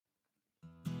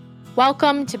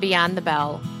Welcome to Beyond the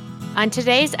Bell. On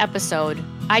today's episode,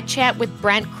 I chat with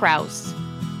Brent Krause,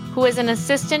 who is an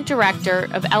Assistant Director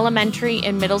of Elementary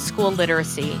and Middle School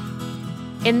Literacy.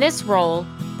 In this role,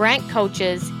 Brent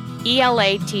coaches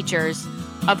ELA teachers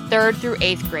of 3rd through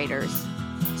 8th graders,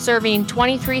 serving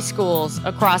 23 schools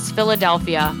across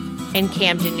Philadelphia and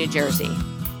Camden, New Jersey.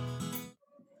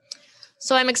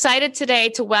 So I'm excited today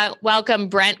to welcome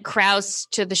Brent Krause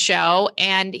to the show,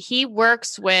 and he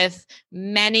works with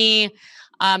many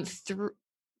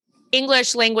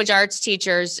English language arts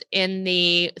teachers in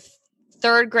the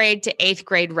 3rd grade to 8th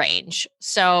grade range.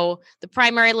 So the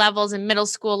primary levels and middle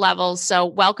school levels. So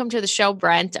welcome to the show,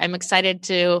 Brent. I'm excited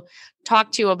to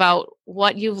talk to you about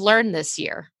what you've learned this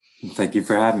year. Thank you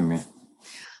for having me.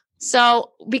 So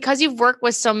because you've worked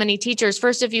with so many teachers,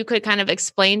 first, if you could kind of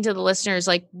explain to the listeners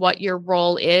like what your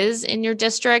role is in your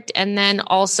district, and then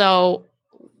also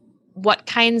what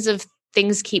kinds of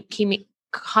things keep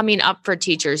coming up for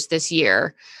teachers this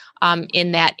year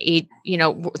in that age,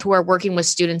 who are working with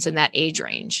students in that age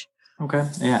range. Okay.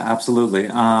 Yeah, absolutely.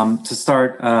 To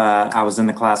start, I was in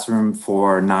the classroom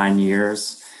for 9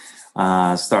 years,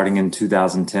 starting in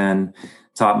 2010.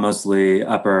 Taught mostly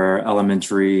upper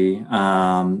elementary,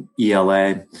 ELA,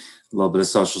 a little bit of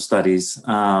social studies.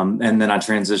 And then I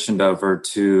transitioned over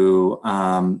to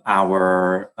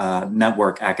our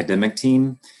network academic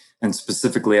team. And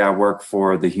specifically, I work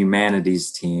for the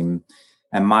humanities team.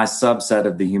 And my subset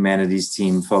of the humanities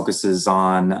team focuses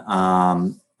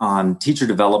on teacher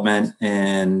development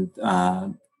in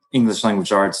English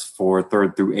language arts for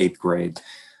 3rd through 8th grade.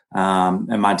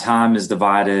 And my time is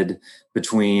divided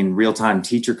between real-time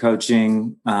teacher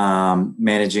coaching,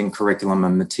 managing curriculum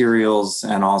and materials,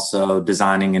 and also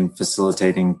designing and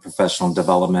facilitating professional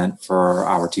development for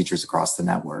our teachers across the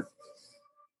network.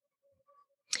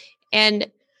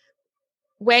 And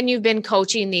when you've been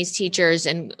coaching these teachers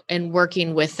and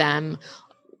working with them,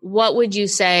 what would you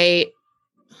say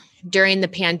during the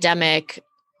pandemic,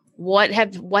 what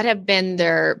have been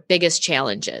their biggest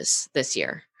challenges this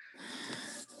year?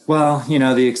 Well,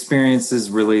 the experiences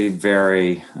really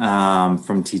vary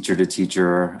from teacher to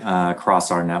teacher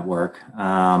across our network.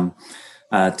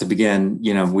 To begin,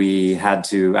 we had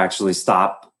to actually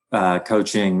stop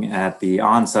coaching at the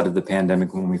onset of the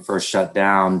pandemic when we first shut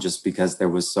down, just because there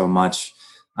was so much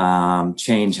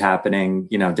change happening,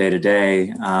 day to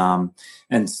day.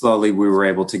 And slowly we were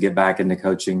able to get back into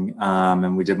coaching,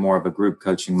 and we did more of a group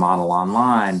coaching model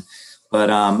online. But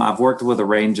I've worked with a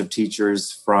range of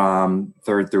teachers from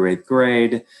 3rd through 8th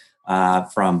grade,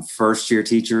 from first-year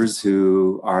teachers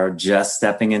who are just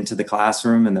stepping into the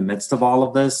classroom in the midst of all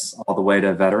of this, all the way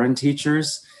to veteran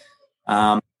teachers.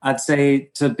 I'd say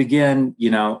to begin,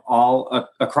 all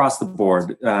across the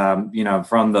board,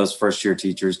 from those first-year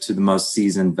teachers to the most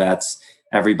seasoned vets,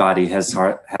 everybody has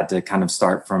had to kind of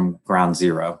start from ground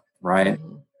zero, right?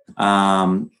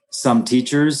 Mm-hmm. Some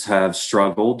teachers have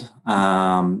struggled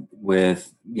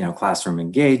with, classroom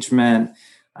engagement.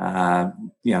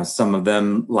 Some of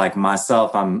them, like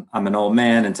myself, I'm an old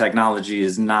man, and technology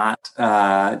is not,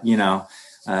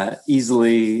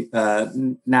 easily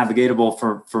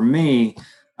navigatable for me.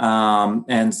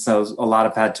 And so a lot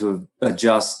have had to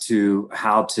adjust to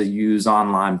how to use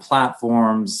online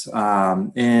platforms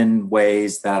in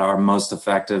ways that are most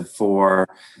effective for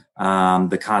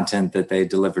the content that they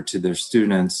deliver to their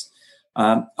students.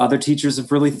 Other teachers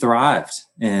have really thrived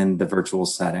in the virtual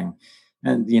setting.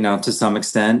 And, to some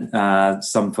extent,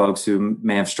 some folks who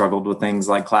may have struggled with things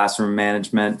like classroom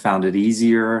management found it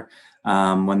easier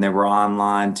when they were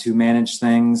online to manage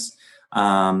things,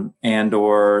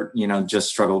 or just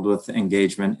struggled with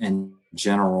engagement in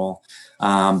general.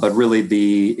 But really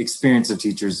the experience of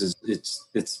teachers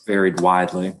it's varied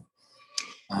widely.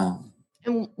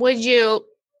 And would you,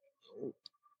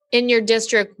 in your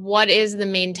district, what is the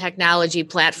main technology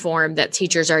platform that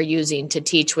teachers are using to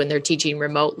teach when they're teaching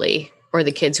remotely, or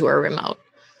the kids who are remote?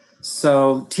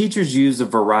 So teachers use a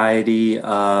variety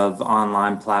of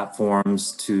online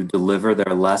platforms to deliver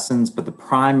their lessons, but the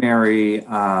primary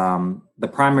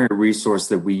resource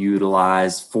that we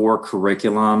utilize for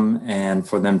curriculum and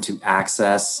for them to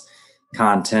access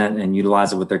content and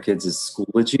utilize it with their kids is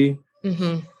Schoology.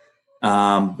 Mm-hmm.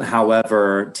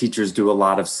 However, teachers do a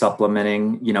lot of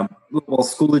supplementing,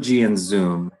 Schoology and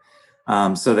Zoom.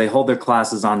 So they hold their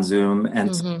classes on Zoom and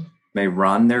mm-hmm. may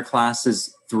run their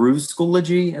classes through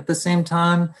Schoology at the same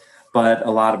time. But a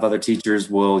lot of other teachers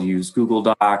will use Google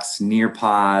Docs,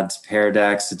 Nearpods, Pear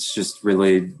Decks. It's just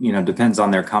really, depends on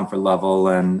their comfort level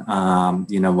and,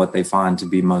 what they find to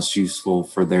be most useful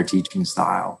for their teaching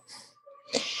style.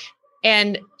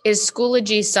 And is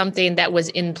Schoology something that was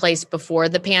in place before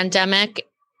the pandemic?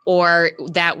 or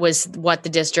that was what the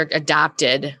district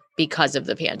adopted because of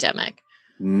the pandemic?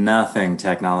 Nothing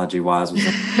technology-wise was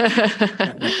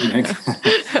pandemic.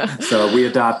 So we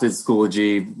adopted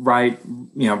Schoology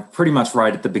pretty much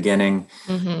right at the beginning.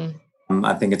 Mm-hmm.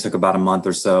 I think it took about a month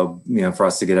or so, for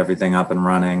us to get everything up and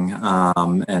running.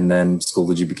 And then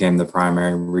Schoology became the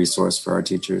primary resource for our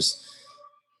teachers.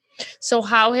 So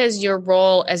how has your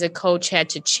role as a coach had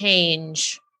to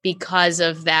change because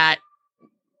of that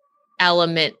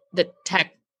element, the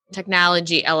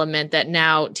technology element, that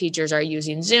now teachers are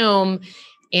using Zoom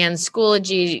and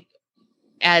Schoology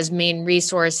as main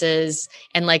resources?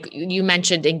 And like you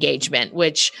mentioned, engagement,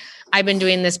 which I've been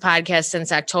doing this podcast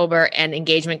since October, and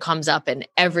engagement comes up in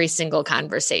every single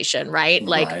conversation, right?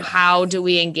 Like, how do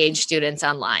we engage students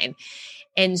online?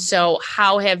 And so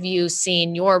how have you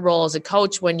seen your role as a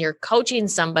coach when you're coaching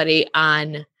somebody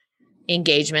on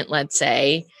engagement, let's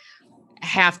say,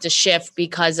 have to shift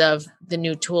because of the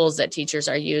new tools that teachers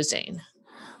are using?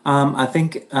 I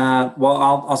think,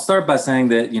 I'll start by saying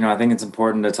that, I think it's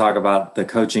important to talk about the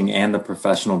coaching and the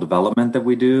professional development that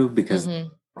we do, because mm-hmm.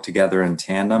 we're together in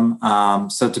tandem.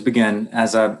 So to begin,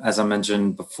 as I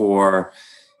mentioned before,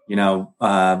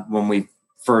 when we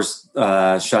first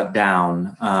shut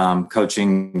down,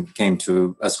 coaching came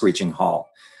to a screeching halt.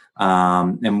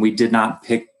 And we did not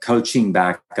pick coaching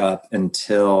back up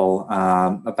until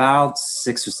about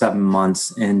 6 or 7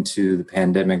 months into the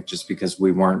pandemic, just because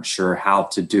we weren't sure how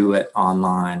to do it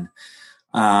online.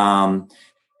 And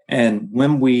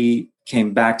when we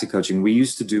came back to coaching, we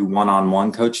used to do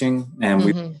one-on-one coaching, and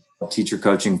mm-hmm. we teacher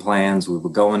coaching plans. We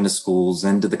would go into schools,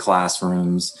 into the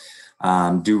classrooms,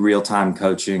 do real-time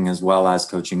coaching as well as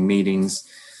coaching meetings.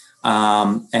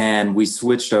 And we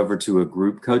switched over to a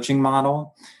group coaching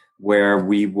model, where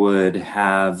we would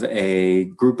have a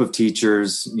group of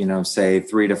teachers, say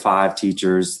 3 to 5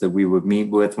 teachers that we would meet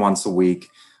with once a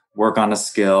week, work on a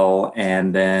skill,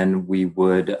 and then I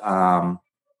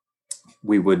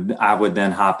would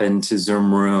then hop into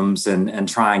Zoom rooms and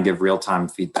try and give real-time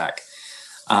feedback.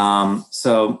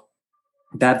 So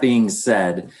that being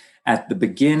said, at the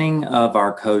beginning of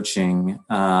our coaching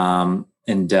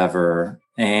endeavor,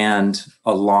 and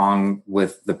along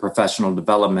with the professional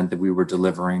development that we were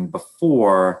delivering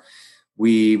before,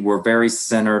 we were very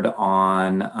centered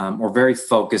on or very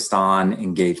focused on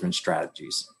engagement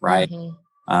strategies, right?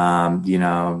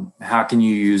 Mm-hmm. How can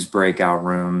you use breakout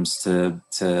rooms to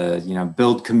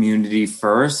build community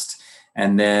first,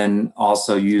 and then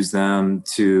also use them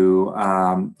to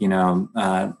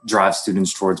drive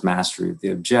students towards mastery of the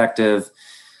objective.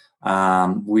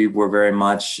 We were very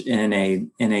much in a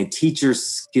teacher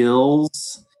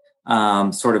skills,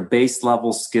 sort of base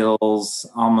level skills,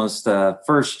 almost a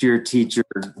first year teacher,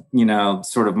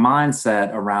 sort of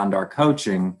mindset around our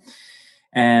coaching.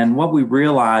 And what we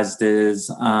realized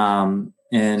is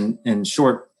in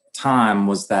short time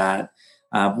was that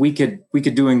we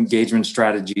could do engagement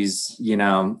strategies,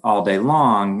 all day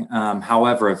long.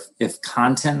 However, if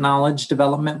content knowledge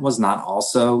development was not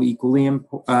also equally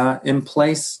in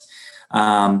place,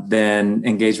 then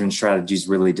engagement strategies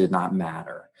really did not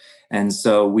matter. And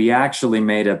so we actually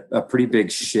made a pretty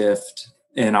big shift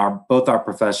in both our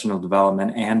professional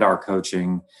development and our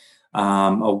coaching,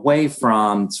 away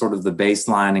from sort of the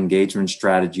baseline engagement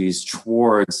strategies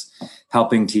towards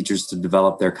helping teachers to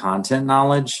develop their content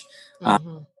knowledge.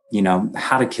 Mm-hmm.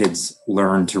 How do kids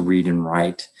learn to read and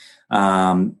write?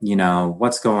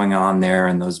 What's going on there,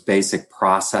 and those basic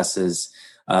processes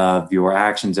of your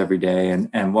actions every day.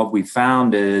 And what we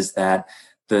found is that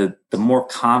the more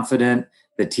confident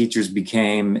the teachers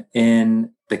became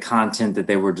in the content that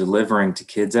they were delivering to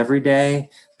kids every day,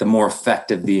 the more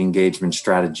effective the engagement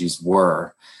strategies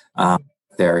were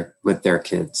with their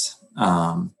kids.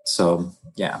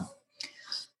 Yeah.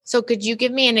 So could you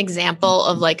give me an example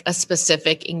of like a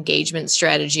specific engagement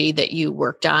strategy that you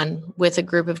worked on with a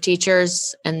group of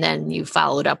teachers and then you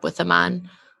followed up with them on?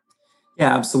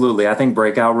 Yeah, absolutely. I think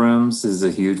breakout rooms is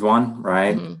a huge one,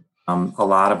 right? Mm-hmm. A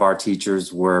lot of our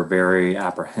teachers were very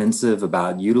apprehensive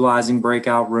about utilizing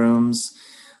breakout rooms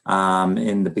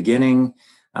in the beginning.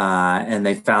 And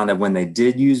they found that when they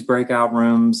did use breakout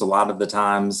rooms, a lot of the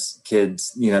times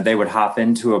kids, they would hop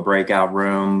into a breakout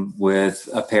room with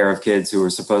a pair of kids who were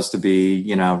supposed to be,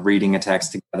 reading a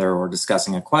text together or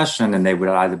discussing a question, and they would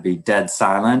either be dead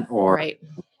silent or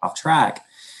off track.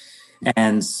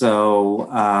 And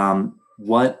so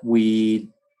what we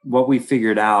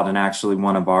figured out, and actually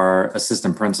one of our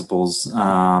assistant principals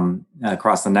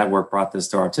across the network brought this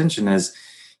to our attention, is,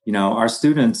 our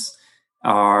students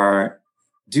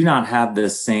do not have the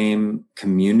same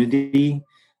community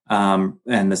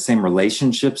and the same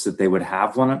relationships that they would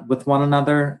have with one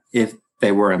another if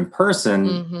they were in person,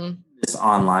 Mm-hmm. this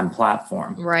online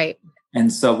platform. Right.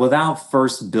 And so without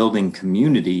first building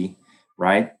community,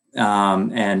 right,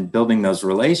 and building those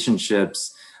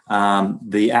relationships,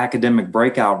 the academic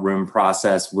breakout room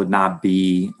process would not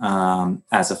be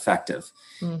as effective.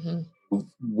 Mm-hmm.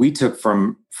 We took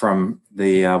from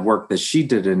the work that she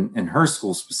did in her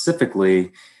school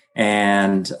specifically,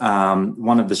 and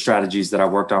one of the strategies that I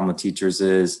worked on with teachers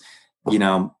is,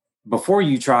 before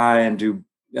you try and do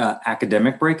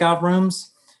academic breakout rooms,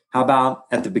 how about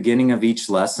at the beginning of each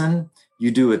lesson, you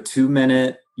do a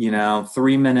 2-minute,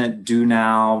 3-minute do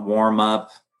now warm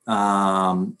up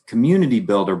community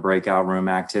builder breakout room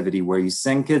activity where you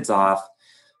send kids off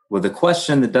with a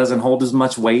question that doesn't hold as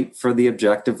much weight for the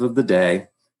objective of the day,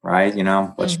 right?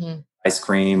 What's ice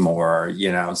cream or,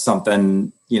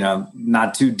 something,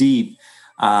 not too deep,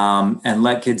 and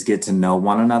let kids get to know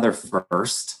one another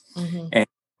first. Mm-hmm.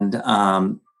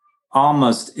 And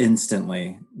almost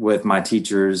instantly with my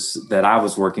teachers that I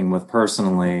was working with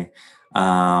personally,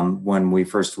 when we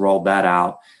first rolled that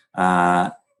out,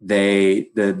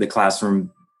 the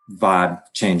classroom vibe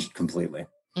changed completely.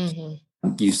 Mm-hmm.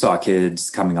 You saw kids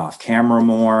coming off camera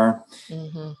more,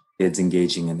 kids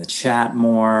engaging in the chat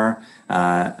more.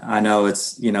 I know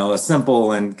it's, a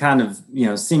simple and kind of,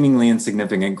 seemingly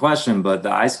insignificant question, but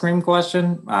the ice cream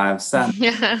question, I've sat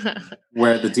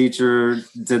where the teacher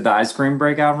did the ice cream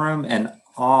breakout room and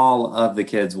all of the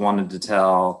kids wanted to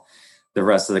tell the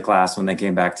rest of the class when they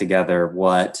came back together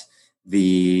what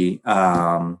the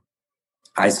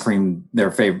ice cream, their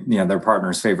favorite, their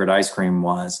partner's favorite ice cream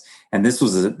was. And this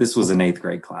was an 8th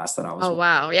grade class that I was. Oh,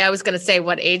 wow. Yeah. I was going to say,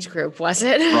 what age group was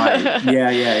it? Right.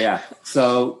 Yeah.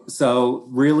 So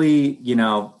really,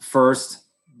 first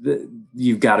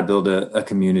you've got to build a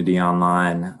community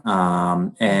online.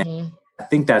 And I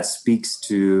think that speaks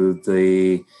to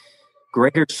the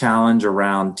greater challenge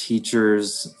around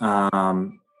teachers,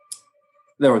 the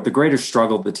greater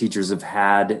struggle the teachers have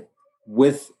had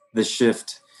with the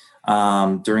shift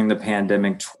during the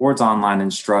pandemic towards online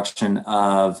instruction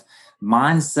of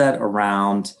mindset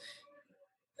around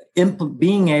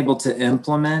being able to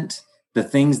implement the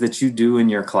things that you do in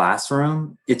your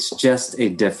classroom. It's just a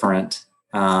different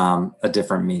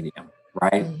medium,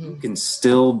 right? Mm-hmm. You can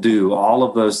still do all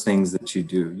of those things that you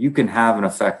do. You can have an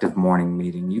effective morning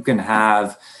meeting. You can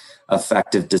have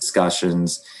effective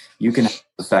discussions. You can have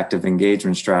effective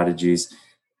engagement strategies.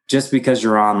 Just because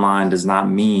you're online does not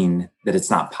mean that it's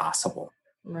not possible.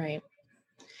 Right.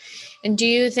 And do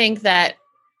you think that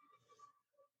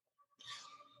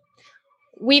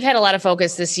we've had a lot of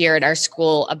focus this year at our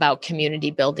school about community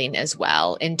building as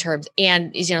well in terms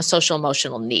and, social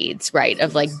emotional needs, right?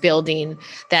 Of like building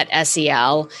that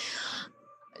SEL.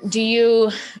 Do you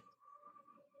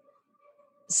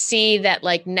see that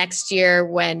like next year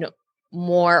when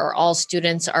more or all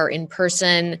students are in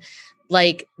person,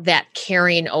 like that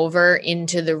carrying over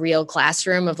into the real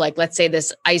classroom of like, let's say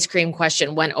this ice cream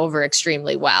question went over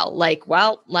extremely well. Like,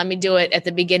 well, let me do it at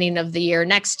the beginning of the year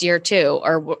next year too.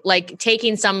 Or like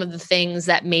taking some of the things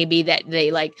that maybe that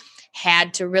they like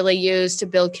had to really use to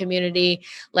build community,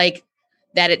 like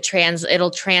that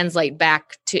it'll translate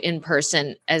back to in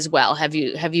person as well. Have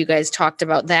you guys talked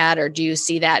about that, or do you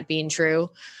see that being true?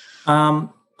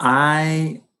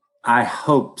 I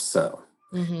hope so.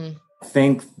 Mm-hmm. I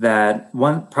think that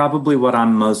probably what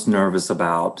I'm most nervous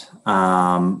about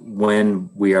when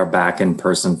we are back in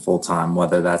person full time,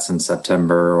 whether that's in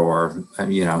September or,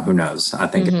 who knows, I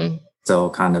think it's still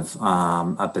kind of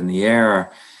up in the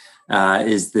air,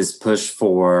 is this push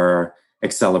for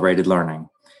accelerated learning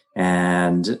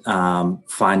and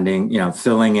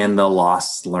filling in the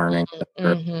lost learning.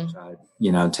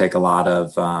 Take a lot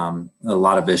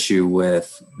of issue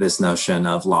with this notion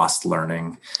of lost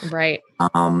learning. Right.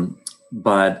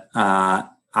 But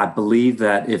I believe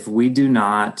that if we do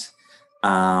not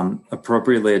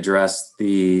appropriately address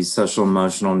the social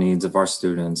emotional needs of our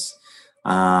students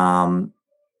coming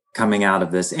out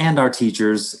of this, and our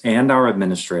teachers and our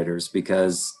administrators,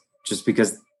 because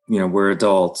we're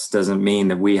adults doesn't mean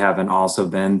that we haven't also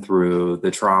been through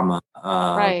the trauma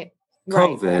of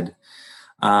COVID.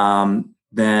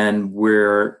 Then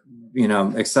we're,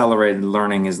 accelerated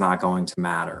learning is not going to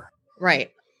matter.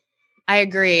 Right. I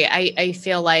agree. I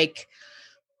feel like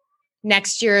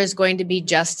next year is going to be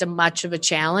just as much of a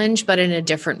challenge, but in a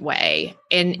different way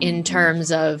in terms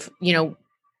of,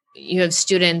 you have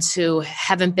students who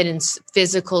haven't been in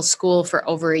physical school for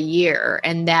over a year,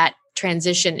 and that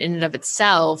transition in and of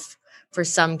itself for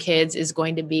some kids is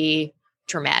going to be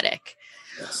traumatic.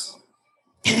 Yes.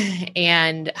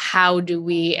 And how do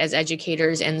we as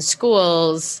educators and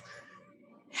schools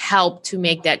help to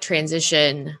make that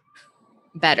transition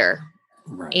better?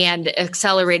 Right. And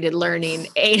accelerated learning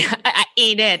ain't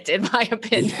it, in my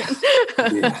opinion.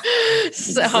 Yeah.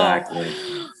 So, exactly.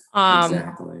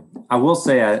 Exactly. I will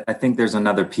say, I think there's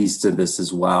another piece to this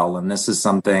as well. And this is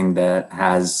something that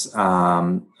has,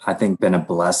 I think, been a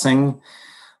blessing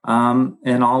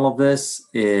in all of this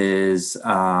is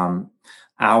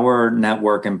our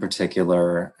network in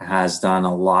particular has done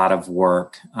a lot of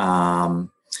work.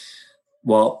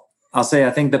 Well, I'll say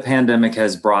I think the pandemic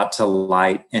has brought to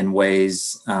light in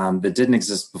ways that didn't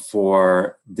exist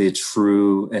before the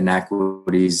true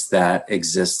inequities that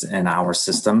exist in our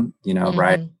system,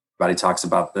 right? Everybody talks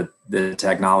about the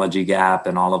technology gap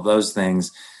and all of those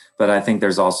things. But I think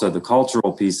there's also the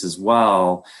cultural piece as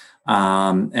well.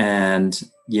 And,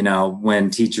 when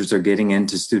teachers are getting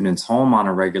into students' home on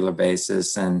a regular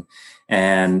basis and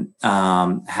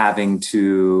having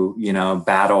to,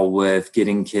 battle with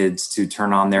getting kids to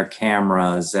turn on their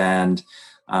cameras and,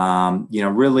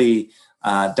 really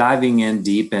diving in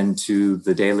deep into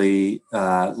the daily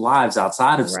lives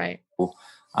outside of school.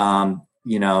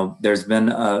 There's been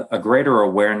a greater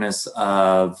awareness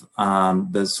of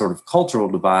the sort of cultural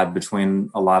divide between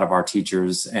a lot of our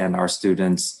teachers and our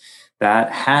students.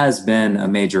 That has been a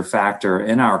major factor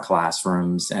in our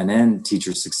classrooms and in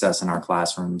teacher success in our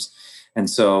classrooms. And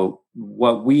so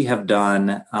what we have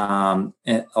done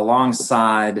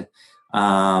alongside,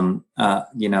 the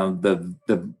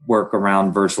work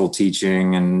around virtual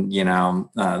teaching and,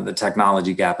 the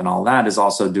technology gap and all that is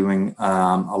also doing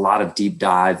a lot of deep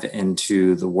dive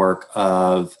into the work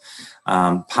of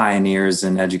pioneers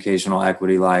in educational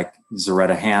equity like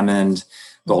Zaretta Hammond,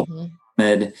 Golden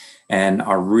Muhammad, and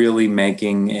are really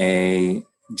making a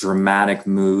dramatic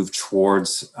move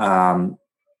towards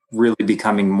really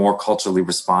becoming more culturally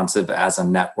responsive as a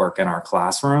network in our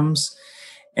classrooms.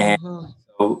 And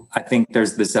so I think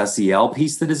there's this SEL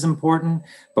piece that is important,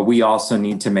 but we also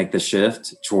need to make the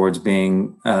shift towards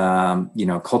being,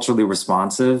 culturally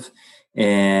responsive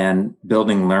and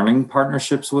building learning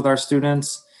partnerships with our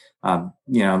students,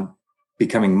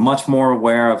 becoming much more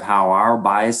aware of how our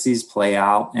biases play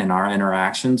out in our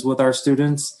interactions with our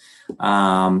students,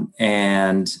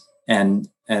 and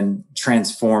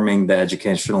transforming the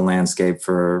educational landscape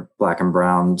for Black and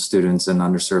Brown students in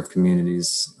underserved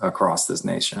communities across this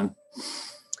nation.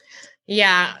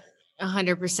 Yeah,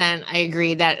 100%. I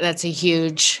agree that's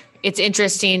it's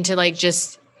interesting to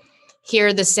just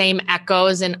hear the same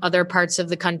echoes in other parts of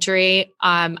the country.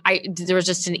 There was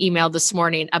just an email this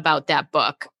morning about that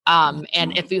book.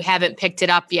 And if you haven't picked it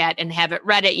up yet and haven't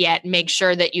read it yet, make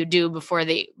sure that you do before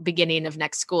the beginning of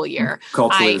next school year.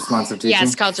 Culturally responsive teaching.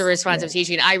 Yes, culturally responsive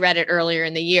teaching. I read it earlier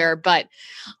in the year, but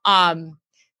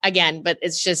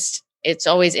it's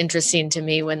always interesting to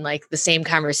me when the same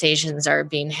conversations are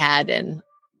being had and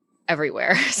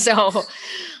everywhere. So,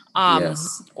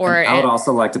 yes. I would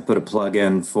also like to put a plug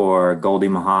in for Goldie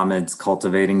Muhammad's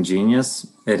Cultivating Genius.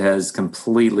 It has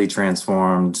completely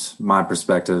transformed my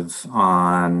perspective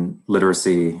on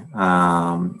literacy in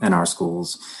our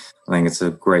schools. I think it's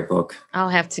a great book. I'll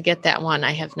have to get that one.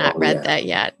 I have not read that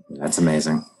yet. That's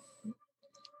amazing.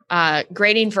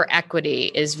 Grading for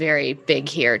equity is very big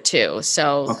here too.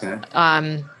 So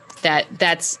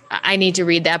that's I need to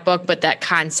read that book, but that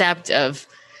concept of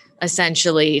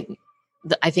essentially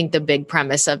I think the big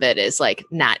premise of it is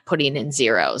not putting in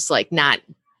zeros, not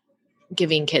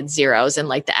giving kids zeros, and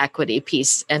the equity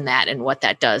piece and what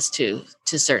that does to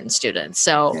certain students.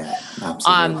 So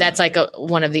that's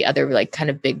one of the other kind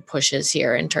of big pushes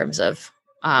here in terms of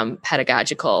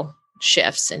pedagogical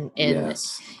shifts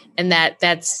and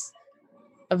that's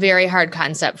a very hard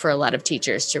concept for a lot of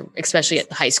teachers to, especially at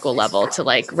the high school level, to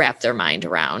wrap their mind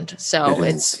around. So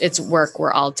it's work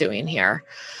we're all doing here.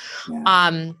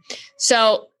 Yeah.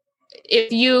 So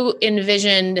if you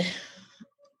envisioned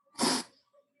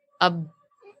a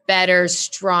better,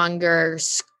 stronger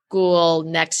school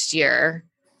next year,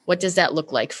 what does that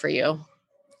look like for you?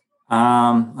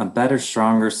 A better,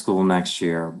 stronger school next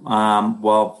year.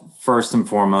 Well, first and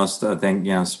foremost, I think,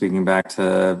 speaking back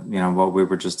to, what we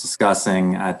were just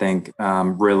discussing, I think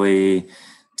really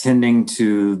tending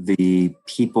to the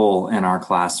people in our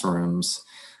classrooms.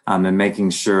 And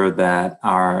making sure that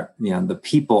the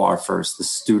people are first, the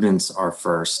students are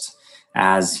first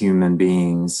as human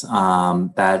beings.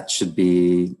 That should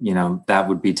be, that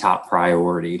would be top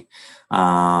priority.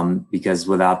 Because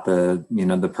without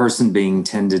the person being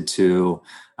tended to,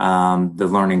 the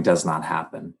learning does not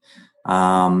happen.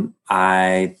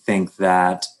 I think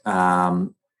that,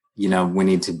 we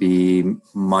need to be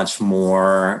much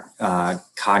more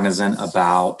cognizant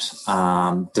about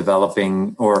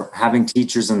developing or having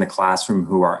teachers in the classroom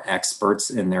who are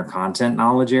experts in their content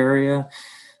knowledge area.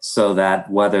 so that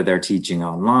whether they're teaching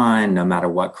online, no matter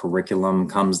what curriculum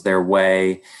comes their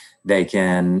way, they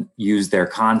can use their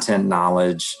content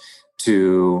knowledge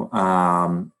to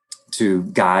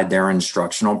guide their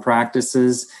instructional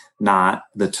practices, not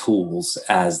the tools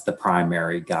as the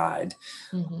primary guide.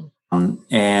 Mm-hmm.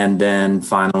 And then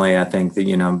finally, I think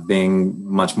that, being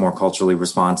much more culturally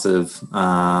responsive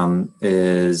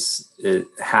it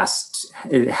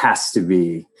has to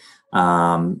be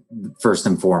first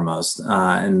and foremost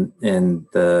in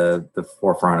the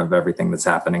forefront of everything that's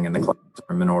happening in the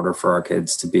classroom in order for our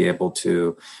kids to be able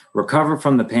to recover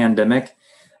from the pandemic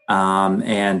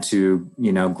and to,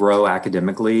 grow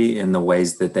academically in the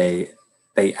ways that they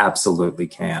absolutely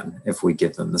can if we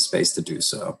give them the space to do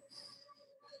so.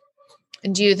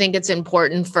 And do you think it's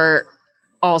important for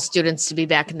all students to be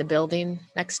back in the building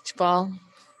next fall?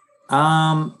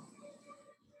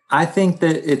 I think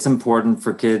that it's important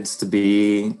for kids to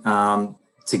be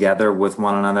together with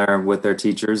one another, with their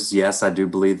teachers. Yes, I do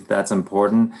believe that's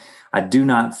important. I do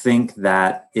not think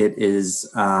that it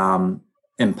is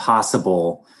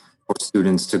impossible for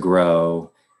students to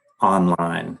grow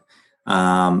online.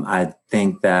 I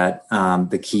think that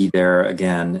the key there,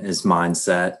 again, is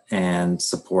mindset and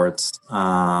supports.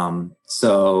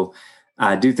 So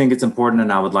I do think it's important,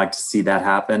 and I would like to see that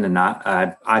happen. And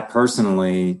I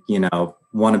personally,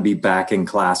 want to be back in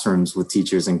classrooms with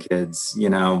teachers and kids.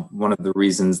 One of the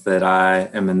reasons that I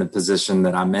am in the position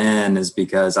that I'm in is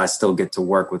because I still get to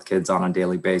work with kids on a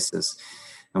daily basis.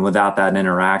 And without that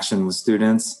interaction with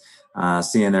students,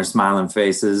 seeing their smiling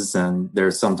faces, and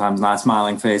there's sometimes not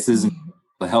smiling faces, and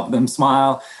to help them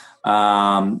smile,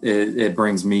 it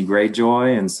brings me great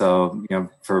joy. And so,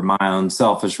 for my own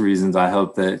selfish reasons, I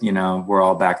hope that, we're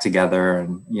all back together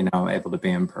and, able to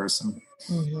be in person.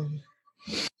 Mm-hmm.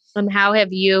 And how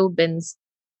have you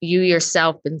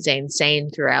yourself been staying sane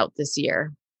throughout this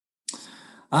year?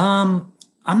 I'm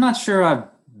not sure I've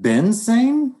been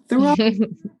sane throughout.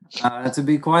 To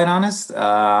be quite honest,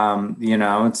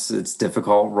 it's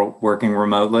difficult working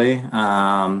remotely.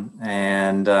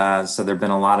 And so there've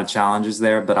been a lot of challenges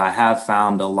there, but I have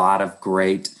found a lot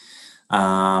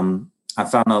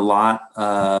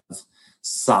of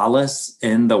solace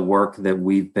in the work that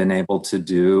we've been able to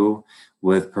do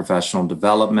with professional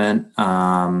development,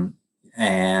 and,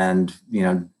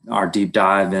 our deep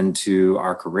dive into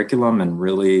our curriculum and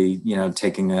really,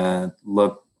 taking a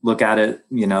look at it,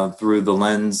 through the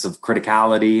lens of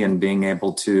criticality and being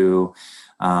able to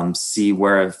see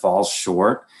where it falls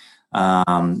short.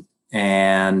 And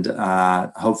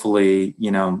hopefully,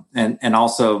 and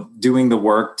also doing the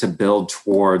work to build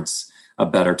towards a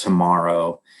better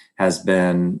tomorrow has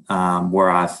been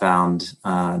where I found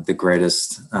the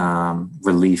greatest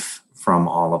relief from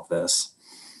all of this.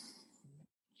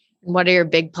 What are your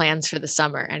big plans for the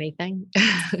summer? Anything?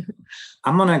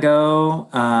 I'm going to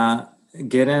go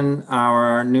get in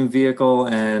our new vehicle,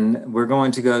 and we're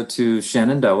going to go to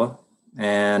Shenandoah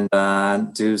and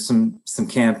do some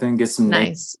camping, get some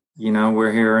nice.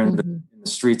 We're here in the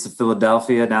streets of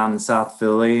Philadelphia, down in South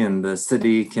Philly, and the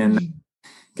city can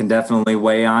definitely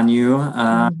weigh on you.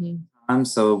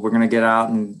 So we're going to get out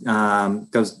and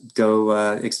go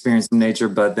experience some nature,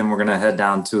 but then we're going to head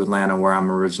down to Atlanta, where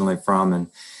I'm originally from,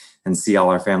 and see all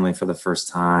our family for the first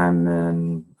time.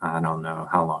 And I don't know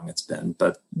how long it's been,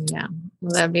 but yeah,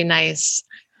 well, that'd be nice.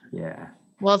 Yeah.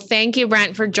 Well, thank you,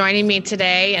 Brent, for joining me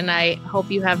today. And I hope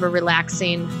you have a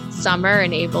relaxing summer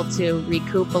and able to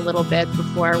recoup a little bit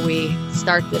before we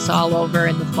start this all over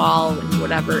in the fall and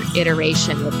whatever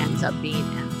iteration it ends up being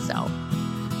in. So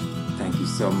thank you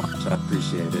so much. I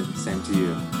appreciate it. Same to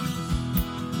you.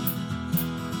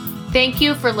 Thank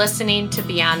you for listening to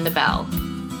Beyond the Bell.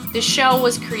 The show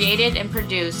was created and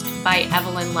produced by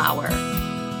Evelyn Lauer.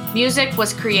 Music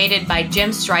was created by Jim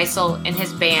Streisel and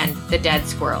his band, The Dead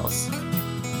Squirrels.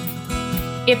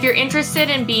 If you're interested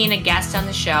in being a guest on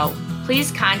the show,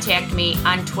 please contact me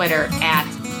on Twitter at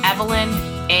Evelyn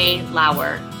A.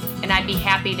 Lauer, and I'd be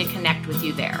happy to connect with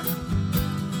you there.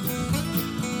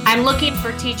 I'm looking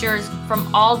for teachers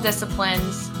from all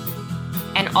disciplines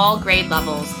and all grade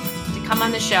levels to come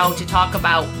on the show to talk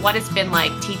about what it's been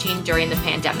like teaching during the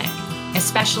pandemic,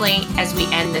 especially as we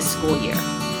end this school year.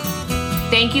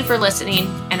 Thank you for listening,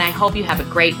 and I hope you have a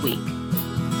great week.